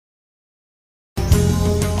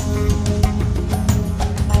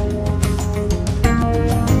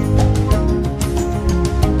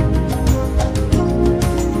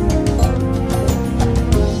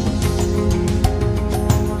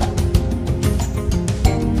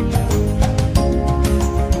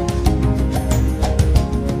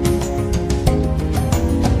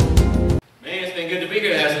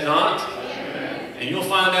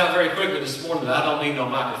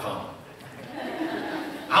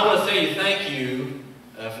I want to tell you thank you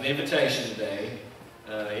for the invitation today.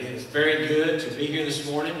 It is very good to be here this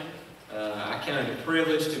morning. I count it a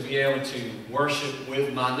privilege to be able to worship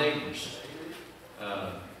with my neighbors.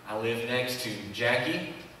 I live next to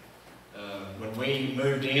Jackie. When we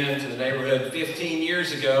moved into the neighborhood 15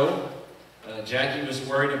 years ago, Jackie was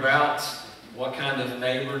worried about what kind of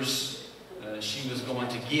neighbors she was going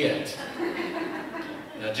to get.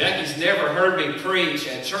 Now, Jackie's never heard me preach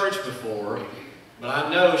at church before, but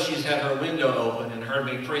I know she's had her window open and heard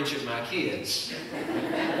me preach at my kids.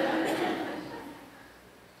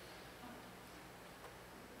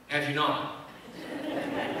 Have you not?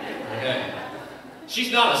 Okay.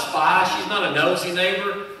 She's not a spy. She's not a nosy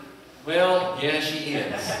neighbor. Well, yeah, she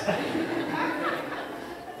is.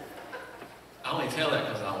 I only tell that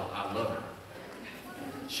because I love her.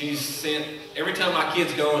 She's sent, every time my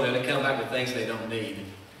kids go over there, they come back with things they don't need.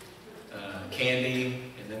 Candy,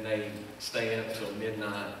 and then they stay up till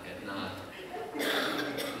midnight at night.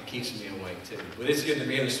 It keeps me awake too. But it's good to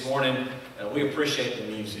be here this morning. We appreciate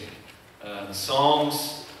the music, the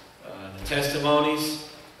songs, the testimonies.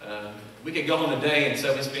 We could go on today and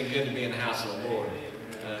say it's been good to be in the house of the Lord.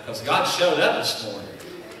 Because God showed up this morning.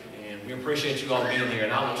 And we appreciate you all being here.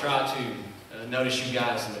 And I will try to notice you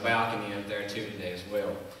guys in the balcony up there too today as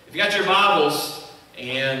well. If you got your Bibles,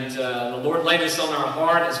 and the Lord laid this on our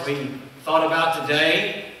heart as we thought about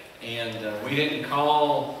today, and we didn't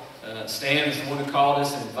call Stan is the one who called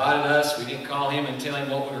us and invited us. We didn't call him and tell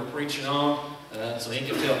him what we were preaching on so he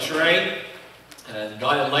could tell Trey.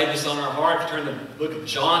 God had laid this on our heart to turn to the book of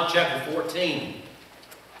John chapter 14.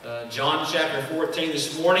 John chapter 14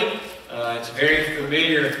 this morning. It's a very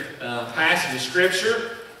familiar passage of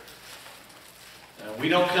Scripture. We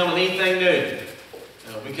don't come with anything new.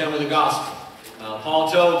 We come with the gospel.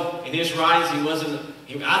 Paul told in his writings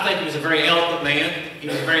I think he was a very eloquent man. He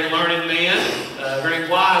was a very learned man, a very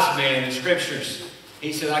wise man in the Scriptures.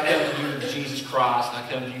 He said, I come to you with Jesus Christ, and I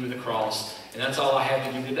come to you with the cross. And that's all I have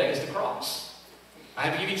to give today is the cross. I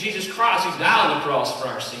have to give you Jesus Christ, who died on the cross for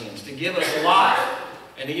our sins, to give us life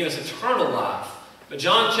and to give us eternal life. But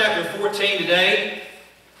John chapter 14 today,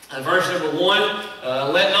 verse number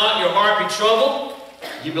 1, let not your heart be troubled.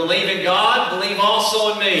 You believe in God, believe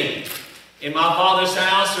also in me. In my Father's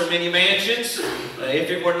house are many mansions. If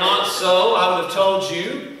it were not so, I would have told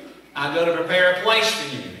you, I go to prepare a place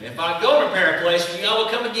for you. And if I go to prepare a place for you, I will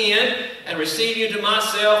come again and receive you to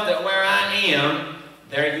myself, that where I am,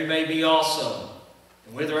 there you may be also.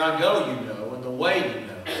 And whither I go you know, and the way you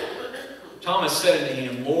know. Thomas said unto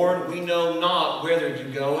him, Lord, we know not whither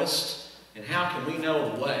you goest, and how can we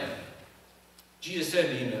know the way? Jesus said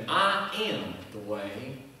to him, I am the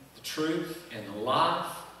way, the truth, and the life.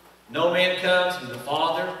 No man comes to the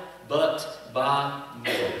Father but by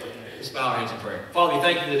me. Let's bow our hands in prayer. Father, we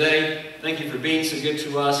thank you today. Thank you for being so good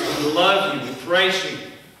to us. We love you. We praise you.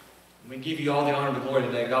 We give you all the honor and the glory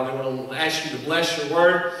today. God, we want to ask you to bless your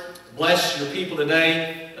word. Bless your people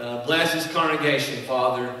today. Bless this congregation,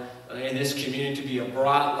 Father, in this community to be a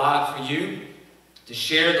bright light for you, to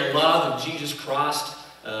share the love of Jesus Christ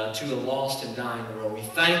to a lost and dying world. We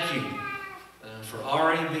thank you for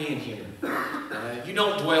already being here. You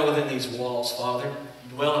don't dwell within these walls, Father.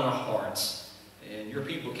 You dwell in our hearts. And your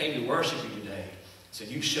people came to worship you today. So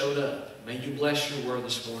you showed up. May you bless your word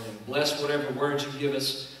this morning. Bless whatever words you give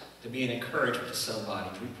us to be an encouragement to somebody.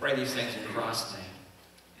 We pray these things in Christ's name.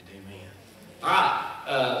 And amen. All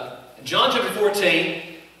right. John chapter 14.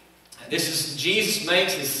 This is Jesus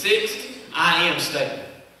makes his sixth I am statement.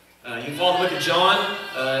 You follow the book of John.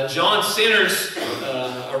 John centers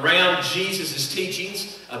around Jesus'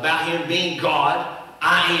 teachings about him being God.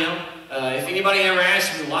 I am. If anybody ever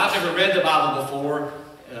asks me, well, I've never read the Bible before.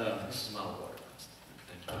 This is my water.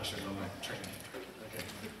 Thank you. Make sure no more trading. Okay.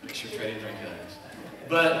 Make sure Trey didn't drink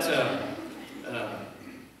those.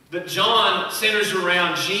 But John centers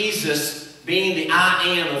around Jesus being the I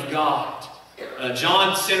am of God.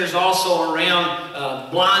 John centers also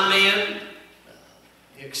around blind man.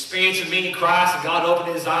 The experience of meeting Christ, and God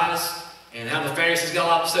opened his eyes, and how the Pharisees got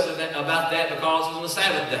all upset about that because it was on the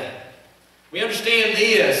Sabbath day. We understand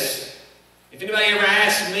this. If anybody ever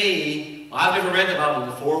asks me, well, I've never read the Bible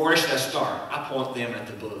before, where should I start? I point them at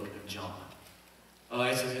the book of John.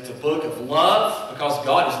 It's a book of love, because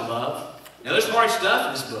God is love. Now, there's hard stuff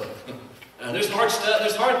in this book. There's hard stuff,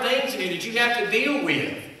 there's hard things in here that you have to deal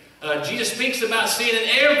with. Jesus speaks about sin in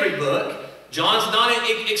every book. John's not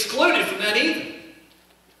excluded from that either.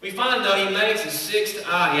 We find, though, he makes his sixth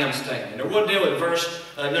I am statement. And we'll deal with verse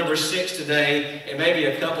number 6 today, and maybe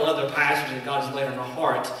a couple other passages that God has laid on our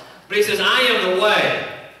heart. But he says, I am the way,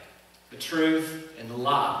 the truth, and the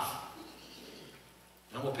life.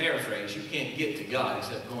 I'm going to paraphrase, you can't get to God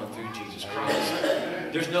except going through Jesus Christ.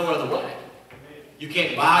 There's no other way. You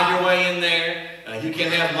can't buy your way in there. You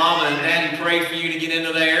can't have mama and daddy pray for you to get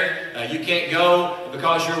into there. You can't go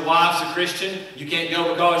because your wife's a Christian. You can't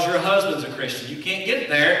go because your husband's a Christian. You can't get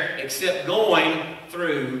there except going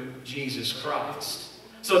through Jesus Christ.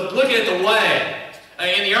 So look at the way.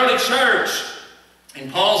 In the early church,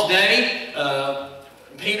 in Paul's day,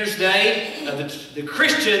 Peter's day, the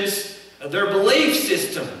Christians, their belief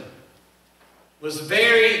system was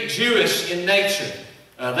very Jewish in nature.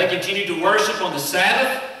 They continued to worship on the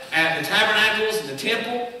Sabbath at the tabernacles and the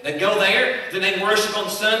temple. They'd go there. Then they'd worship on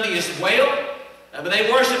Sunday as well. But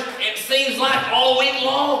they worship, it seems like, all week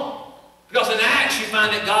long. Because in Acts you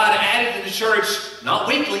find that God added to the church, not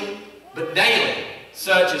weekly, but daily,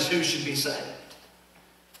 such as who should be saved.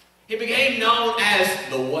 It became known as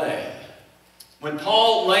the Way. When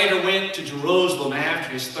Paul later went to Jerusalem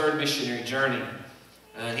after his third missionary journey,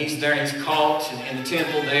 he's there, he's caught in the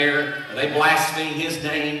temple there. They blaspheme his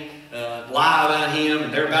name, lie about him,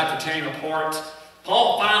 and they're about to tear him apart.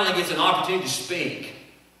 Paul finally gets an opportunity to speak.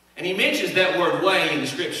 And he mentions that word way in the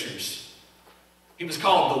Scriptures. He was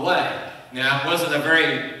called the Way. Now, it wasn't a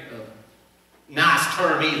very nice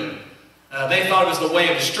term either. They thought it was the way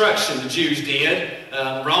of destruction, the Jews did.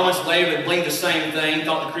 Romans later believed the same thing,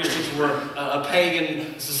 thought the Christians were a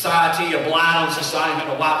pagan society, a blight on society,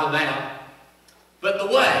 had to wipe them out. But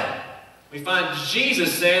the way, we find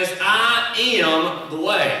Jesus says, I am the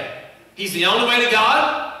way. He's the only way to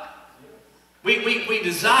God. We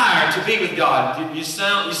desire to be with God. You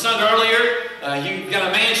sung earlier, you've got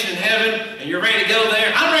a mansion in heaven, and you're ready to go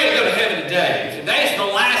there. I'm ready to go to heaven today. If today's the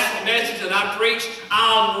last message that I preach,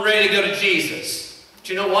 I'm ready to go to Jesus. But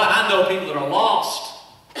you know what? I know people that are lost.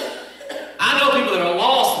 I know people that are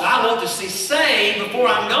lost that I want to see saved before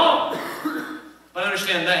I'm gone. But I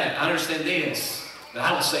understand that. I understand this, that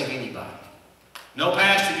I don't save anybody. No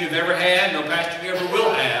pastor you've ever had, no pastor you ever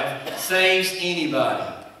will have, saves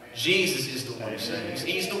anybody. Jesus is the one who saves.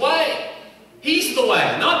 He's the way. He's the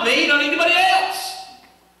way. Not me, not anybody else.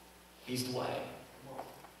 He's the way.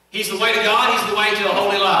 He's the way to God. He's the way to a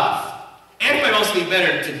holy life. Everybody wants to be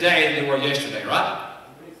better today than they were yesterday, right?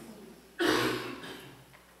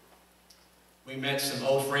 We met some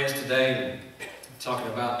old friends today and talking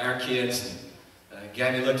about our kids. And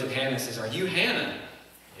Gabby looked at Hannah and says, "Are you Hannah?"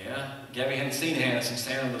 Yeah. Gabby hadn't seen Hannah since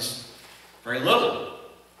Hannah was very little.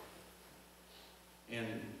 And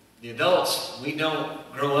the adults, we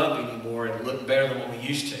don't grow up anymore and look better than what we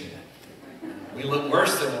used to. We look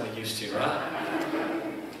worse than what we used to, right?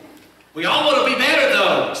 We all want to be better,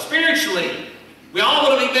 though, spiritually. We all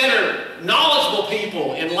want to be better, knowledgeable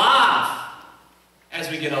people in life as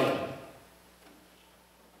we get older.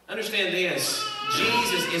 Understand this.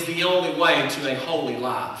 Jesus is the only way to a holy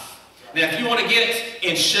life. Now, if you want to get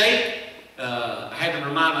in shape, I had to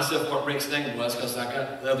remind myself what Rick's name was because I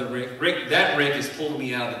got the other Rick. That Rick has pulled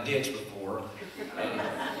me out of the ditch before.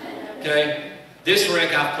 Okay? This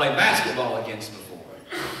Rick I've played basketball against before.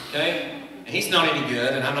 Okay? And he's not any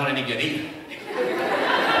good, and I'm not any good either. Okay?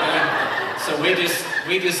 So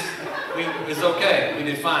it's okay. We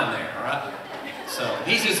did fine there, all right? So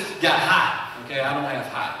he's just got height. Okay? I don't have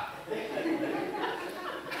height.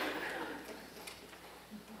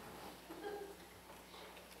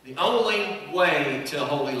 The only way to a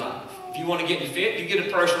holy life. If you want to get fit, you get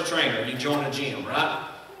a personal trainer. You join a gym, right?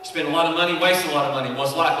 You spend a lot of money, waste a lot of money,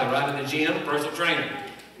 most likely, right? In the gym, personal trainer.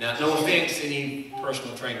 Now, no offense to any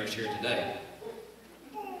personal trainers here today.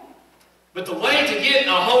 But the way to get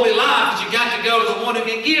a holy life is you got to go to the one who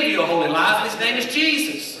can give you a holy life, and his name is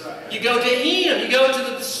Jesus. You go to him. You go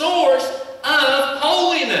to the source of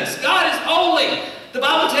holiness. God is holy. The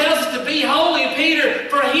Bible tells us to be holy, Peter,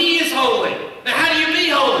 for he is holy. Now, how do you be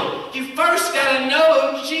holy? You first got to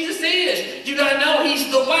know who Jesus is. You got to know he's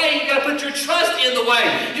the way. You got to put your trust in the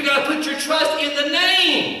way. You got to put your trust in the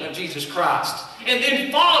name of Jesus Christ. And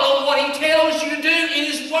then follow what he tells you to do in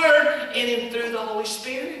his word and in through the Holy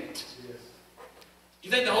Spirit.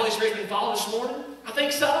 You think the Holy Spirit's been followed this morning? I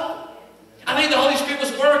think so. I think the Holy Spirit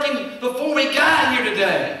was working before we got here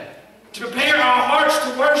today to prepare our hearts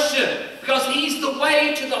to worship because he's the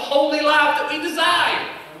way to the holy life that we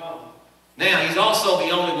desire. Now, he's also the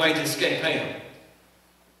only way to escape hell.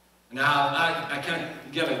 Now, I kind of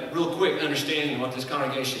give a real quick understanding of what this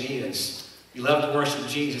congregation is. You love to worship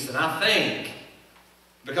Jesus, and I think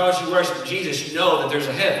because you worship Jesus, you know that there's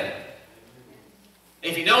a heaven.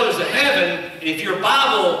 If you know there's a heaven, and if you're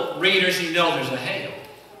Bible readers, you know there's a hell.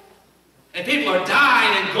 And people are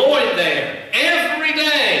dying and going there every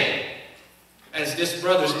day. As this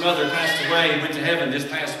brother's mother passed away and went to heaven this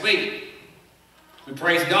past week, We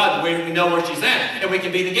praise God that we know where she's at, and we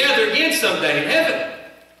can be together again someday in heaven.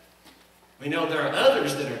 We know there are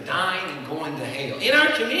others that are dying and going to hell in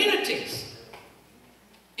our communities.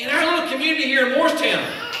 In our little community here in Morristown,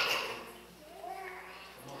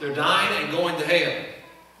 they're dying and going to hell.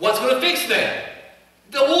 What's going to fix that?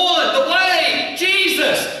 The one, the way,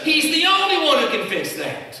 Jesus. He's the only one who can fix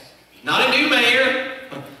that. Not a new mayor,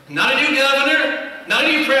 not a new governor, not a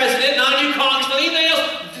new president, not a new congressman, anything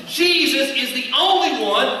else. Jesus is the only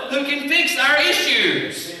one who can fix our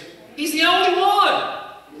issues. He's the only one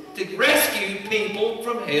to rescue people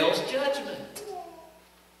from hell's judgment.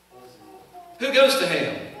 Who goes to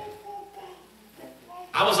hell?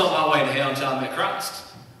 I was on my way to hell until I met Christ.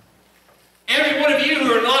 Every one of you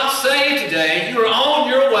who are not saved today, you are on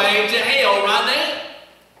your way to hell right now.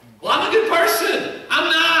 Well, I'm a good person. I'm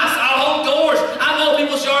nice. I hold doors. I mow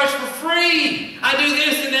people's yards for free. I do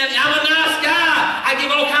this and that. I'm a nice guy. I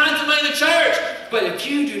give all kinds of money to church. But if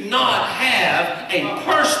you do not have a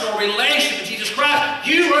personal relationship with Jesus Christ,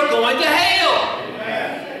 you are going to hell.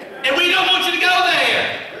 Amen. And we don't want you to go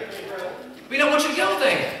there. We don't want you to go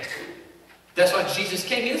there. That's why Jesus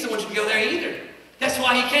came. He doesn't want you to go there either. That's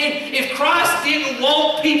why he came. If Christ didn't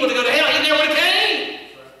want people to go to hell, he never would have came.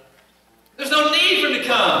 There's no need for him to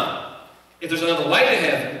come. If there's another way to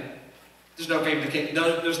heaven, there's no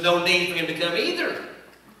need for him to come either.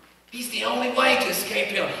 He's the only way to escape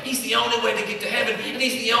hell. He's the only way to get to heaven. And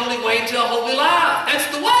he's the only way to a holy life. That's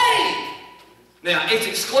the way. Now, it's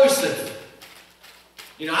exclusive.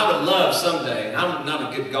 You know, I would love someday, and I'm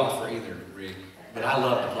not a good golfer either, Rick, but I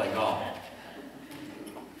love to play golf.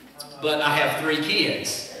 But I have 3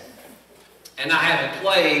 kids. And I haven't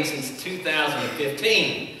played since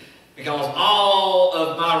 2015 because all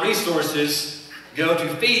of my resources go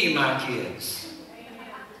to feeding my kids.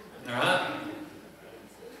 All right?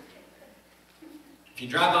 If you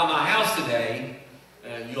drive by my house today,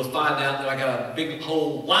 you'll find out that I got a big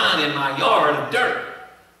whole line in my yard of dirt.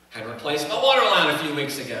 I had to replace my water line a few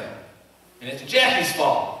weeks ago. And it's Jackie's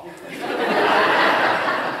fault.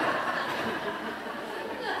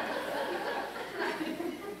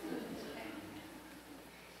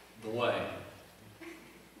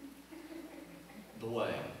 The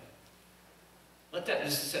way. Let that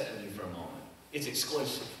just sit with you for a moment. It's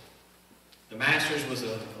exclusive. The Masters was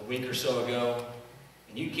a week or so ago,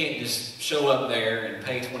 and you can't just show up there and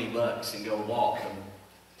pay $20 and go walk from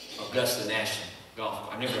Augusta National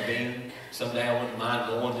Golf. I've never been. Someday I wouldn't mind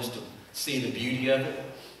going just to see the beauty of it.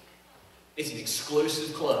 It's an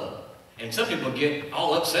exclusive club, and some people get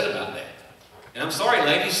all upset about that. And I'm sorry,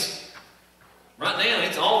 ladies. Right now,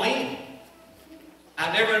 it's all men.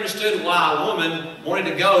 I never understood why a woman wanted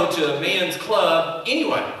to go to a men's club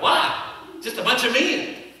anyway. Why? Just a bunch of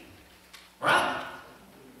men. Right?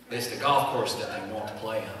 But it's the golf course that they want to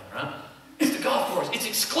play on, right? It's the golf course. It's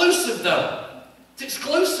exclusive, though. It's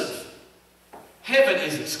exclusive. Heaven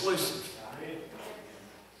is exclusive.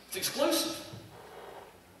 It's exclusive.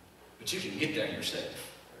 But you can get there yourself.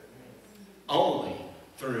 Only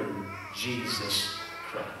through Jesus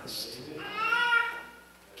Christ.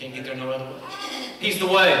 Can't get there no other way. He's the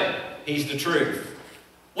way. He's the truth.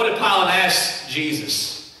 What did Pilate ask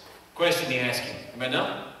Jesus? Question he asked him. Anybody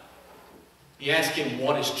know? He asked him,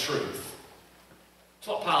 what is truth? That's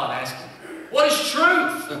what Pilate asked him. What is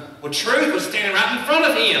truth? Well, truth was standing right in front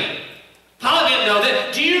of him. Pilate didn't know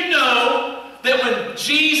that. Do you know that when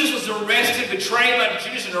Jesus was arrested, betrayed by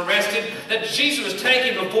Judas and arrested, that Jesus was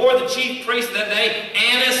taken before the chief priests of that day,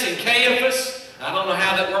 Annas and Caiaphas? I don't know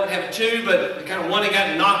how that worked, have it too, but the kind of one that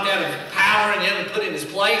got knocked out of power and the other put in his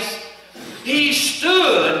place. He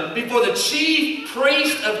stood before the chief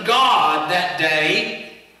priest of God that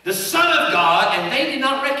day, the Son of God, and they did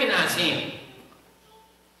not recognize him.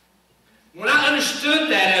 When I understood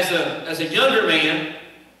that as a younger man,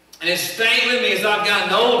 and it's stayed with me as I've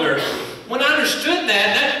gotten older, when I understood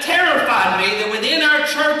that, that terrified me that within our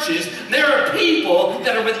churches, there are people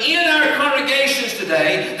that are within our congregations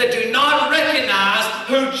today that do not recognize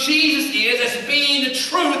who Jesus is as being the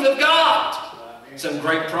truth of God. Some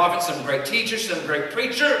great prophet, some great teacher, some great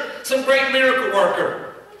preacher, some great miracle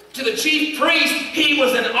worker. To the chief priest, he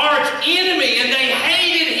was an arch enemy and they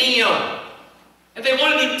hated him. And they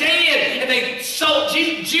wanted him dead.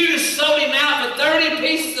 And Judas sold him out for 30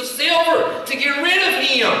 pieces of silver to get rid of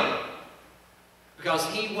him. Because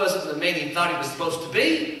he wasn't the man he thought he was supposed to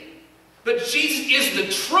be. But Jesus is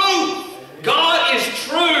the truth. God is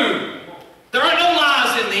true. There are no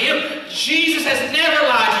lies in him. Jesus has never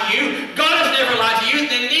lied to you. God has never lied to you.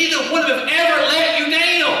 And neither one of them ever let you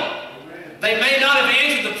down. They may not have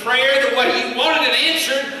answered the prayer the way you wanted it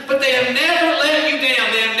answered, but they have never let you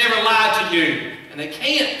down. They have never lied to you. And they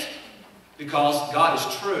can't. because God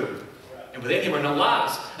is true. And within him are no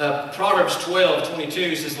lies. Proverbs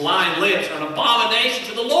 12:22 says, lying lips are an abomination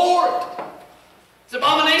to the Lord. It's an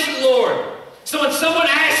abomination to the Lord. So when someone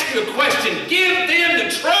asks you a question, give them the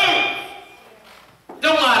truth.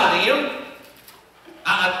 Don't lie to them.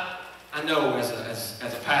 I know as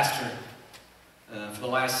a pastor, for the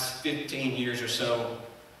last 15 years or so,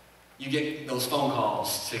 you get those phone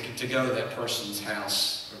calls to go to that person's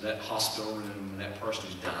house or that hospital room and that person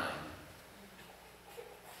who's dying.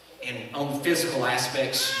 And on the physical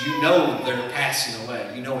aspects, you know they're passing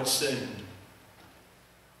away. You know it's soon.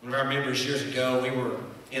 One of our members years ago, we were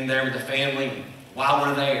in there with the family. While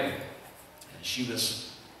we're there, she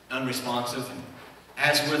was unresponsive. And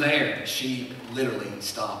as we're there, she literally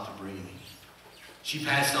stopped breathing. She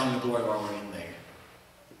passed on to glory while we're in there.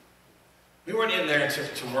 We weren't in there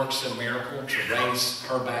to work some miracle, to raise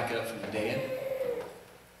her back up from the dead.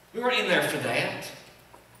 We weren't in there for that.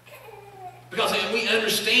 Because we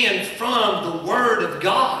understand from the Word of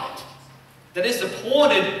God that it's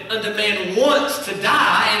appointed unto man once to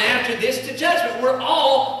die, and after this to judgment. We're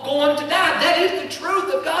all going to die. That is the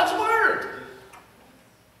truth of God's Word.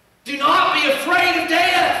 Do not be afraid of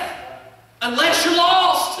death unless you're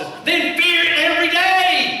lost. Then fear it every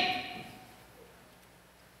day.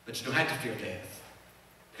 But you don't have to fear death.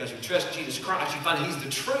 Because if you trust Jesus Christ, you find He's the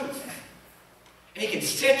truth. And He can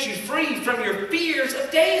set you free from your fears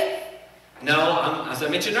of death. No, as I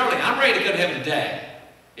mentioned earlier, I'm ready to go to heaven today.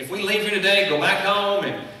 If we leave here today, go back home,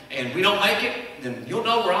 and we don't make it, then you'll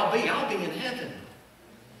know where I'll be. I'll be in heaven.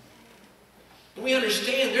 But we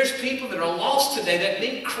understand there's people that are lost today that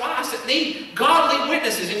need Christ, that need godly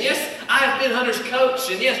witnesses. And yes, I've been Hunter's coach,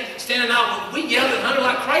 and yes, standing out, we yelled at Hunter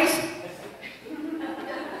like crazy.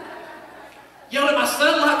 Yelled at my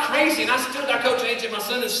son like crazy, and I stood there coaching my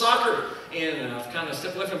son in soccer, and I've kind of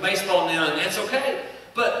stepped away from baseball now, and that's okay.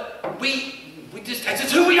 But that's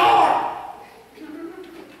just who we are.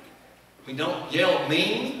 We don't yell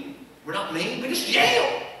mean. We're not mean. We just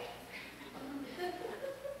yell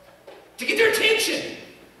to get their attention.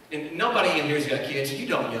 And nobody in here's got kids. You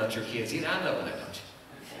don't yell at your kids either. I know that, don't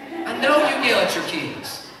you? I know you yell at your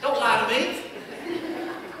kids. Don't lie to me.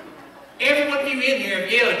 Every one of you in here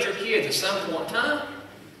have yelled at your kids at some point in time.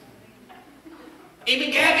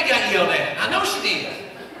 Even Gabby got yelled at. I know she did.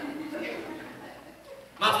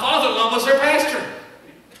 My father-in-law was her pastor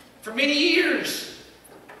for many years.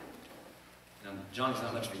 Now, John's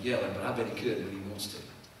not much for yelling, but I bet he could when he wants to.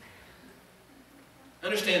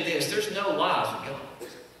 Understand this, there's no lies with God.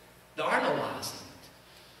 There are no lies in it.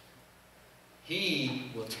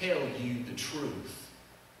 He will tell you the truth.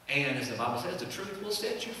 And as the Bible says, the truth will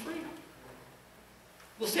set you free.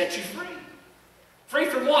 Will set you free. Free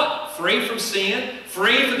from what? Free from sin,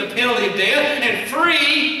 free from the penalty of death, and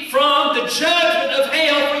free from the judgment of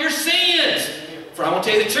hell for your sins. For I want to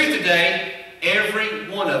tell you the truth today, every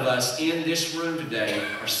one of us in this room today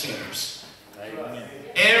are sinners. Amen.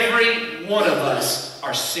 Every one of us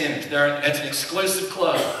are sinners. That's an exclusive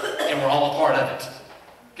club, and we're all a part of it.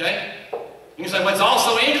 Okay? You can say, well, it's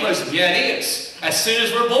also inclusive. Yeah, it is. As soon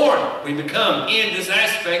as we're born, we become in this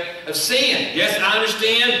aspect of sin. Yes, I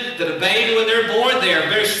understand that a baby, when they're born, they are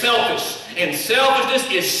very selfish. And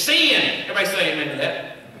selfishness is sin. Everybody say amen to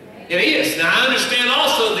that. It is. Now, I understand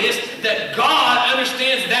also this, that God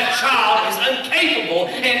understands that child is incapable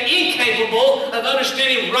and incapable of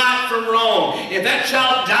understanding right from wrong. If that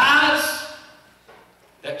child dies,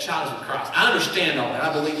 that child is with Christ. I understand all that.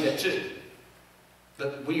 I believe that too.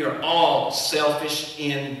 But we are all selfish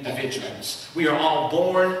individuals. We are all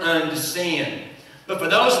born unto sin. But for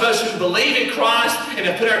those of us who believe in Christ and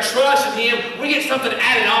have put our trust in Him, we get something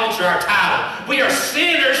added on to our title. We are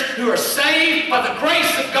sinners who are saved by the grace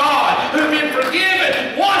of God, who have been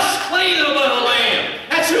forgiven, washed clean in the blood of the Lamb.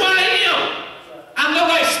 That's who I am. I'm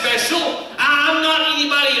nobody special. I'm not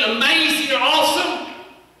anybody amazing or awesome.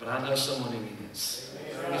 But I know someone who is.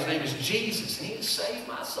 His name is Jesus, and He has saved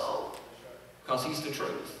my soul. Because He's the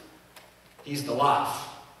truth. He's the life.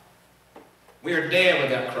 We are dead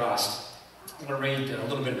without Christ. I'm going to read a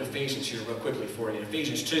little bit of Ephesians here real quickly for you.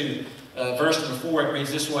 Ephesians 2, verse number 4, it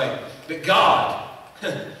reads this way. But God,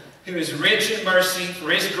 who is rich in mercy,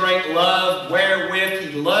 for His great love, wherewith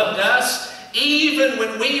He loved us, even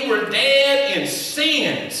when we were dead in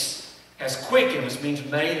sins, has quickened us, means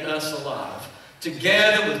made us alive.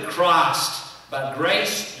 Together with Christ, by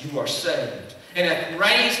grace you are saved. And hath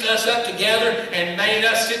raised us up together and made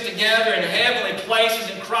us sit together in heavenly places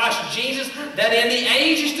in Christ Jesus, that in the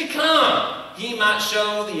ages to come He might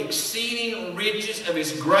show the exceeding riches of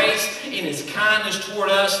His grace in His kindness toward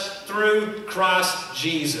us through Christ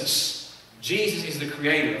Jesus. Jesus is the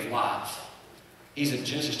creator of life. He's in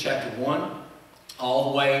Genesis chapter 1,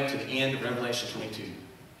 all the way to the end of Revelation 22.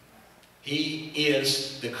 He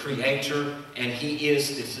is the creator, and he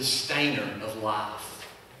is the sustainer of life.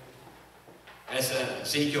 As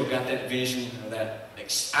Ezekiel got that vision, or that,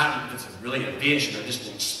 I don't know if it's really a vision or just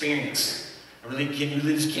an experience. You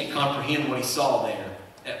really just can't comprehend what he saw there.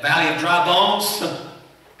 That valley of dry bones,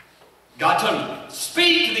 God told him,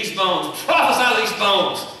 speak to these bones, prophesy to these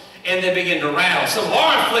bones. And they begin to rattle. Some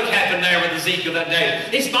horror flick happened there with Ezekiel that day.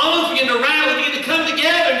 These bones begin to rattle, begin to come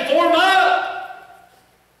together and form up.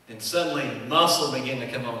 Then suddenly muscle began to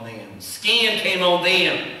come on them. Skin came on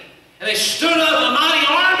them. And they stood up a mighty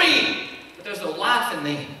army. But there's no life in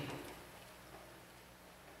them.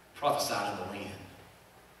 Prophesy to the wind.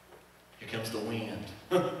 Here comes the wind.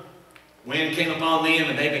 Wind came upon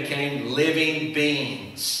them and they became living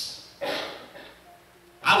beings.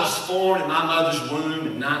 I was formed in my mother's womb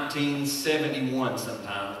in 1971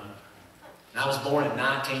 sometime. And I was born in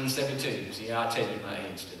 1972. See, I'll tell you my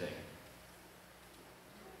age today.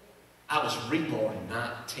 I was reborn in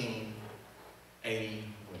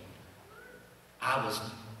 1981. I was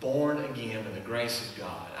born again by the grace of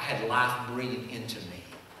God. I had life breathed into me.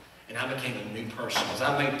 And I became a new person. Was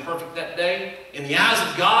I made perfect that day? In the eyes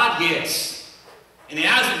of God, yes. In the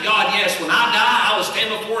eyes of God, yes. When I die, I will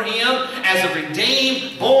stand before Him as a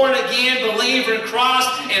redeemed, born-again believer in Christ,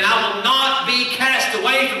 and I will not be cast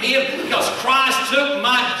away from Him because Christ took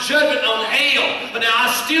my judgment on hell. But now I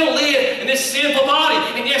still live in this sinful body.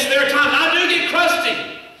 And yes, there are times I do get crusty.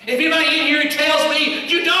 If anybody in here tells me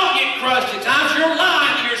you don't get crusty, at times you're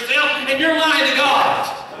lying to yourself and you're lying to God.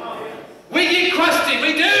 We get crusty.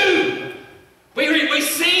 We do. We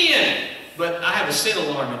sin. But I have a sin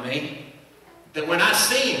alarm in me. That when I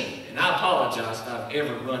sin, and I apologize if I've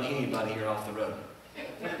ever run anybody here off the road.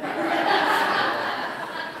 Because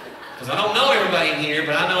I don't know everybody in here,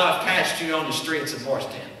 but I know I've passed you on the streets of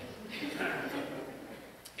Morristown.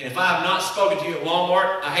 And if I have not spoken to you at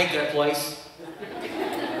Walmart, I hate that place.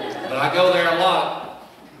 But I go there a lot.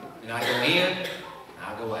 And I go in, and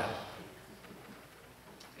I go out.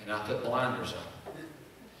 And I put blinders on.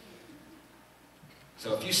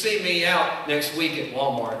 So if you see me out next week at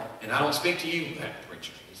Walmart, and I don't speak to you, that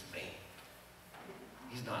preacher, he's mean.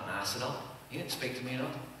 He's not nice at all. He didn't speak to me at all.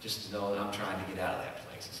 Just know that I'm trying to get out of that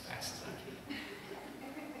place as fast as I can.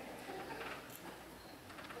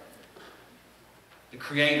 The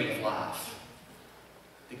creator of life.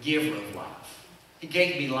 The giver of life. He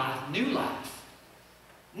gave me life. New life.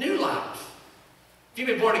 New life. If you've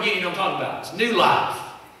been born again, you know what I'm talking about. It's new life.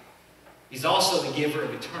 He's also the giver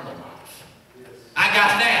of eternal life. I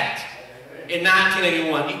got that in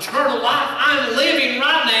 1981. Eternal life. I'm living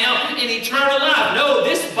right now in eternal life. No,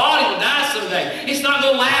 this body will die someday. It's not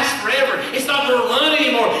going to last forever. It's not going to run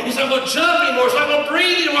anymore. It's not going to jump anymore. It's not going to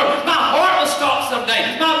breathe anymore. My heart will stop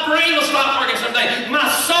someday. My brain will stop working someday. My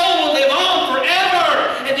soul will live on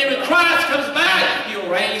forever. And then when Christ comes back,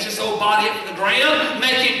 He'll raise this old body up from the ground,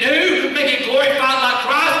 make it new, make it glorified like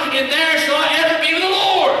Christ, and there shall I ever be with the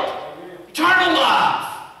Lord. Eternal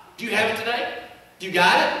life. Do you have it today? You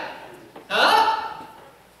got it? Huh?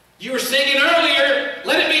 You were singing earlier,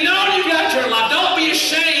 let it be known you got eternal life. Don't be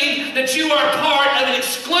ashamed that you are part of an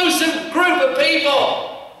exclusive group of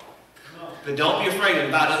people. But don't be afraid to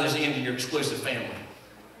invite others into your exclusive family.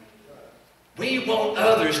 We want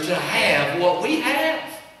others to have what we have.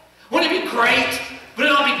 Wouldn't it be great? Would it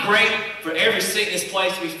not be great for every seat in this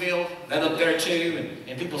place to be filled? That up there too,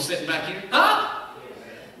 and people sitting back here? Huh?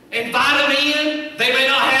 Invite them in. They may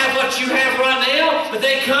not have what you have right now, but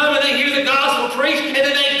they come and they hear the gospel preached, and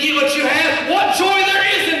then they get what you have. What joy there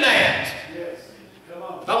is in that! Yes. Come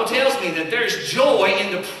on. The Bible tells me that there's joy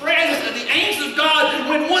in the presence of the angels of God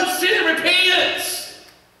when one sinner repents.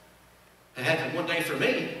 That happened one day for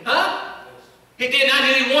me. Huh? It did in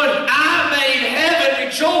 1981. I made heaven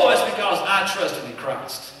rejoice because I trusted in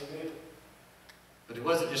Christ. But it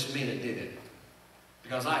wasn't just me that did it.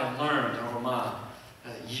 Because I have learned over my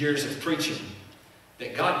years of preaching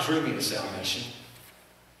that God drew me to salvation.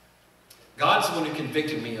 God's the one who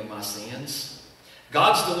convicted me of my sins.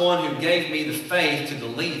 God's the one who gave me the faith to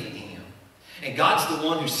believe in Him. And God's the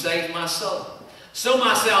one who saved my soul. So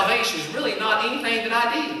my salvation is really not anything that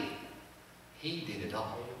I did. He did it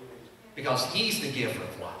all. Because He's the giver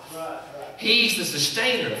of life. He's the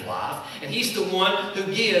sustainer of life. And He's the one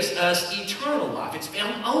who gives us eternal life. It's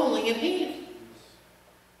found only in Him.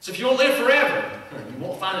 So if you want to live forever, you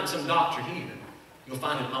won't find it in some doctor here. You'll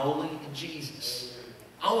find it only in Jesus.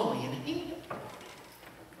 Only in Him.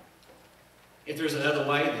 If there's another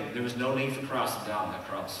way, then there was no need for Christ to die on that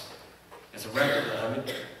cross. As a record of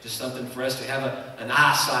it, just something for us to have an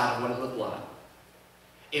eyesight of what it looked like.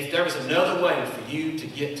 If there was another way for you to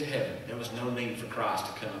get to heaven, there was no need for Christ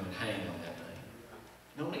to come and hang on that thing.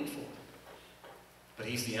 No need for it. But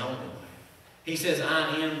He's the only way. He says,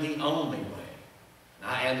 I am the only way. And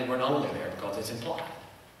I add the word only there because it's implied.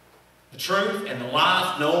 The truth and the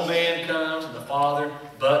life, no man comes to the Father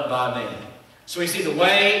but by me. So we see the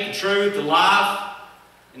way, the truth, the life,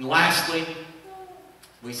 and lastly,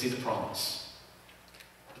 we see the promise.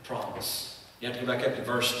 The promise. You have to go back up to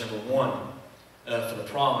verse number 1 for the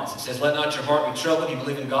promise. It says, let not your heart be troubled. You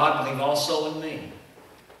believe in God, believe also in me.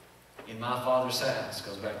 In my Father's house.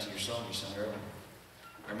 Goes back to your song you sang earlier.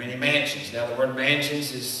 There are many mansions. Now the word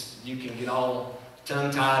mansions is, you can get all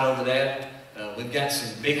tongue-tied over that. We've got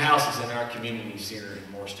some big houses in our communities here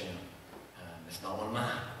in Morristown. It's not one of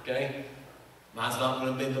mine, okay? Mine's not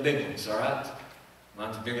going to be the big ones, all right?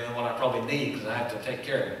 Mine's bigger than what I probably need because I have to take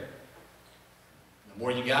care of it. The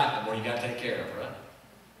more you got to take care of, right?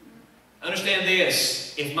 Understand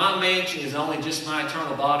this. If my mansion is only just my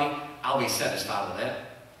eternal body, I'll be satisfied with that.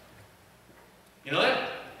 You know that?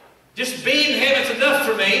 Just being in heaven's enough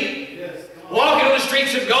for me. Yes. Walking on the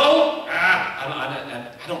streets of gold,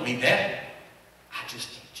 I don't need that. I just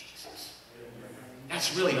need Jesus.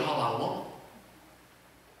 That's really all I want.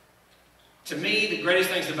 To me, the greatest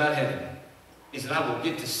things about heaven is that I will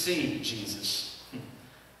get to see Jesus.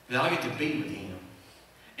 That I'll get to be with Him.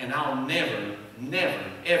 And I'll never, never,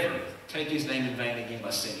 ever take His name in vain again by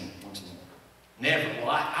sinning once more. Never. Well,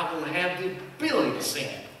 I won't have the ability to sin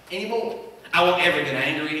anymore. I won't ever get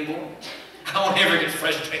angry anymore. I won't ever get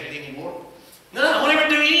frustrated anymore. No, I won't ever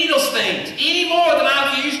do any of those things any more than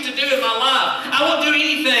I've used to do in my life. I won't do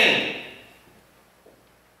anything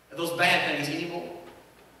of those bad things anymore.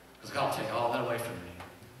 Because God will take all that away from me.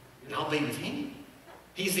 And I'll be with Him.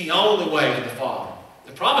 He's the only way to the Father.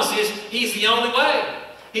 The promise is He's the only way.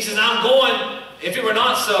 He says, I'm going, if it were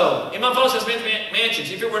not so. In my Father's house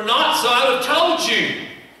mansions, if it were not so, I would have told you.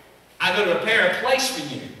 I go to prepare a place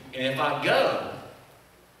for you. And if I go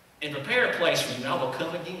and prepare a place for you, I will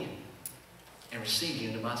come again and receive you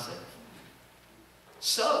into myself.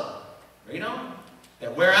 So, read on,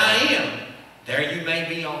 that where I am, there you may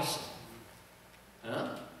be also. Huh?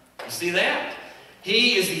 You see that?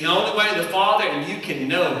 He is the only way to the Father, and you can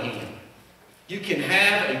know Him. You can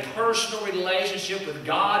have a personal relationship with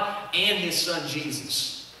God and His Son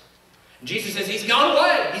Jesus. And Jesus says He's gone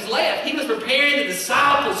away. He's left. He was preparing the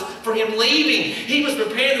disciples for Him leaving. He was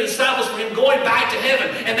preparing the disciples for Him going back to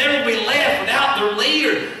heaven. And they would be left without their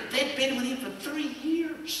leader. They'd been with Him for 3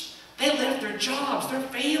 years. They left their jobs, their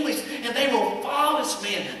families, and they were flawless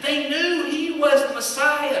men. They knew He was the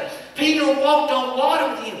Messiah. Peter walked on water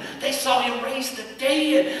with Him. They saw Him raise the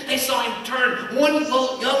dead. They saw Him turn one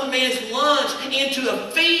young man's lunch into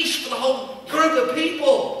a feast for the whole group of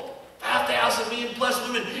people. 5,000 men plus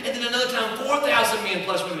women, and then another time 4,000 men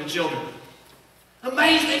plus women and children.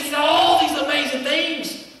 Amazing. They saw all these amazing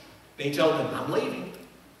things. But He told them, I'm leaving.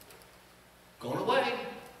 Going away.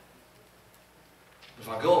 If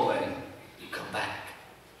I go away, you come back.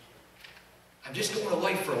 I'm just going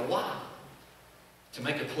away for a while to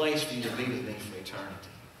make a place for you to be with me for eternity.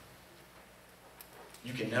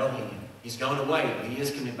 You can know Him. He's gone away, but He is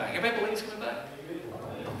coming back. Everybody believe He's coming back?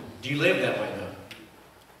 Do you live that way, though?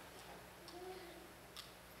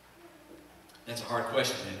 That's a hard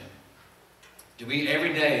question, isn't it? Do we,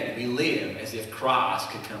 every day, do we live as if Christ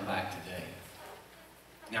could come back today?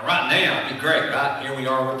 Now, right now, it'd be great, right? Here we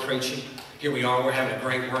are, we're preaching. Here we are, we're having a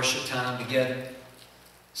great worship time together.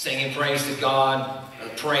 Singing praise to God,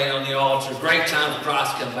 praying on the altar. Great time for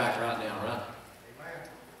Christ to come back right now, right?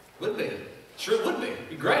 Would be. Sure it would be. It'd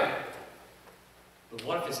be great. But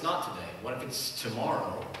what if it's not today? What if it's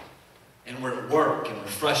tomorrow? And we're at work, and we're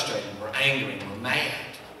frustrated, and we're angry, and we're mad.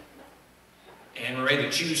 And we're ready to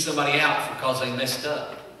choose somebody out because they messed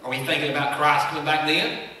up. Are we thinking about Christ coming back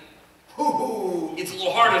then? Ooh, it's a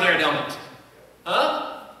little harder there, don't it? Huh?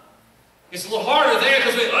 It's a little harder there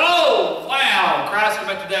because oh, wow, Christ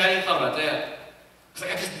coming back today. I didn't thought about that. Because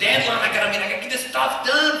I got this deadline I got to get this stuff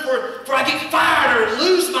done before I get fired or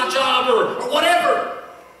lose my job or whatever.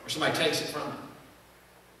 Or somebody takes it from me.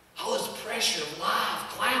 All this pressure of life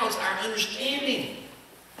clouds our understanding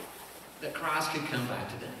that Christ could come back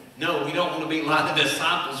today. No, we don't want to be like the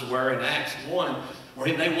disciples were in Acts 1,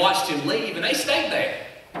 where they watched Him leave, and they stayed there.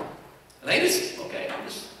 And they just, okay, I'll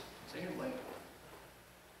just stay here and wait.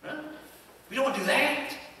 Right? We don't want to do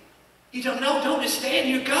that. You don't know, don't just stand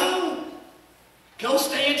here, go. Go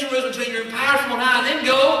stay in Jerusalem until you're empowered from on high, and then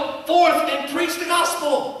go forth and preach the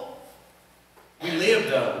gospel. We live,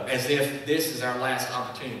 though, as if this is our last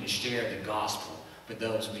opportunity to share the gospel with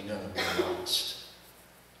those we know who are lost.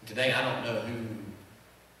 And today, I don't know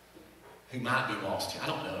who might be lost here. I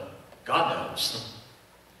don't know. God knows.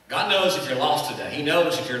 God knows if you're lost today. He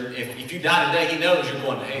knows if you die today, He knows you're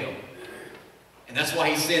going to hell. And that's why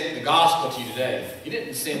He sent the gospel to you today. He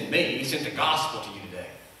didn't send me. He sent the gospel to you today.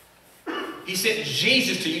 He sent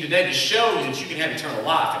Jesus to you today to show you that you can have eternal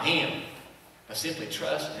life in Him by simply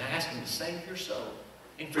trusting and asking Him to save your soul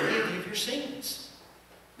and forgive you of your sins.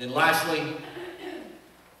 Then lastly,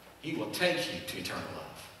 He will take you to eternal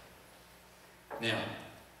life. Now,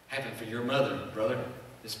 happened for your mother, brother,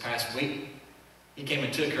 this past week. He came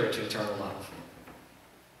and took her to eternal life.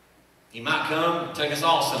 He might come and take us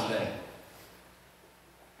all someday.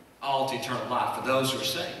 All to eternal life for those who are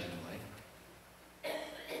saved, anyway.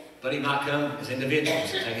 But He might come as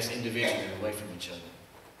individuals and take us individually away from each other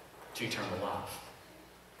to eternal life.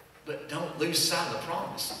 But don't lose sight of the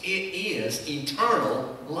promise. It is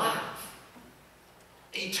eternal life.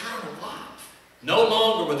 Eternal life. No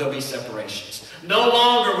longer will there be separations. No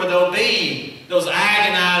longer will there be those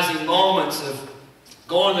agonizing moments of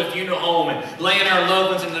going to the funeral home and laying our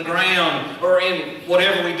loved ones in the ground or in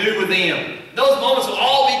whatever we do with them. Those moments will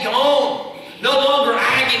all be gone. No longer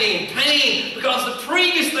agony and pain because the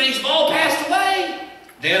previous things have all passed away.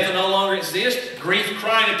 Death will no longer exist. Grief,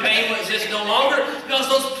 crying, and pain will exist no longer because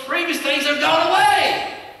those previous things have gone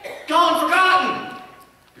away. Gone, forgotten.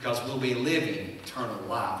 Because we'll be living eternal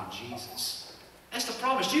life in Jesus. That's the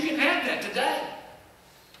promise. You can have that today.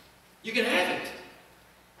 You can have it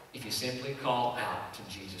if you simply call out to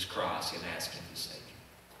Jesus Christ and ask Him to save you.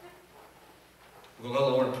 We'll go to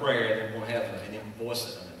the Lord in prayer, and then we'll have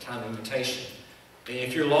a time of invitation.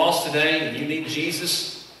 If you're lost today and you need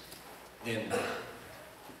Jesus, then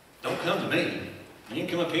don't come to me. You can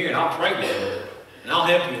come up here and I'll pray with you. And I'll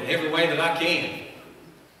help you in every way that I can.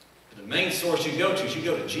 But the main source you go to is you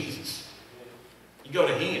go to Jesus. You go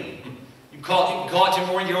to Him. You can call it to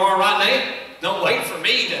Him where you are right now. Don't wait for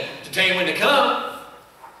me to tell you when to come.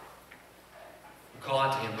 You call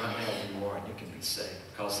out to Him right now where you are and you can be saved.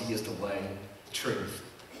 Because He is the way, the truth,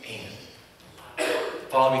 and the life.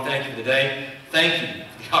 Father, we thank You today. Thank You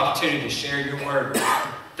for the opportunity to share Your word.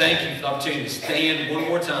 Thank You for the opportunity to stand one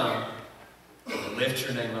more time and lift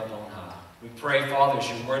Your name up on high. We pray, Father, as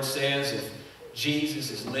Your word says, if Jesus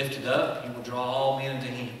is lifted up, He will draw all men to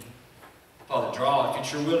Him. Father, if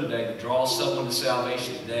it's Your will today, to draw someone to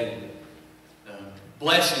salvation today.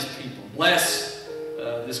 Bless His people. Bless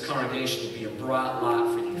this congregation to be a bright light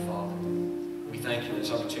for You, Father. We thank You for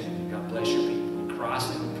this opportunity. God bless Your people. In Christ's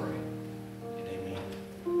name we pray. And amen.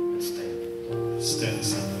 Let's stand. Stand and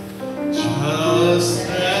sing. Just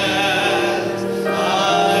as I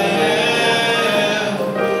am,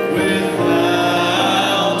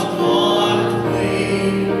 without one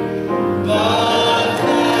plea, but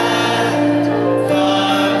that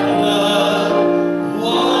Thy blood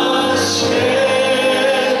was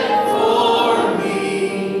shed for me,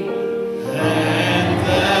 and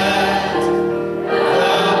that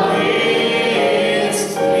Thou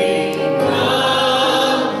bidst me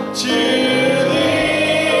come to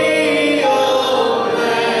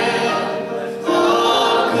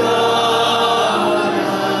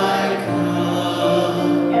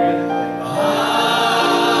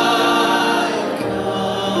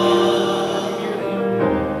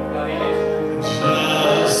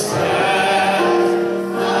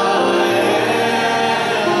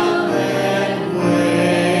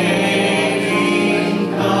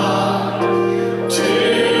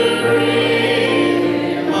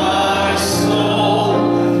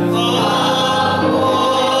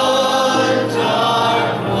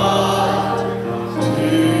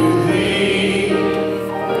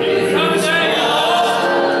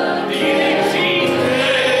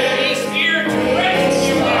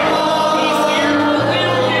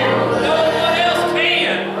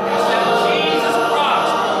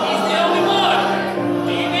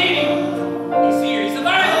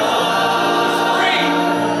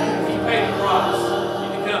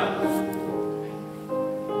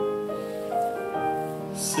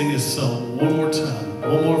Sing this song one more time,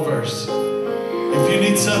 one more verse. If you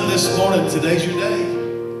need something this morning, today's your day.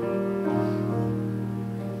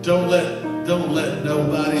 Don't let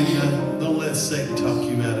nobody, don't let Satan talk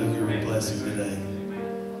you out of your blessing today.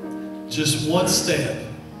 Just one step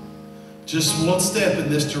in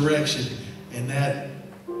this direction, and that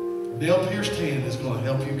nail-pierced hand is going to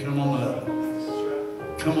help you come on up.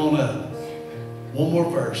 Come on up. One more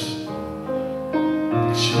verse.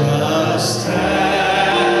 Just as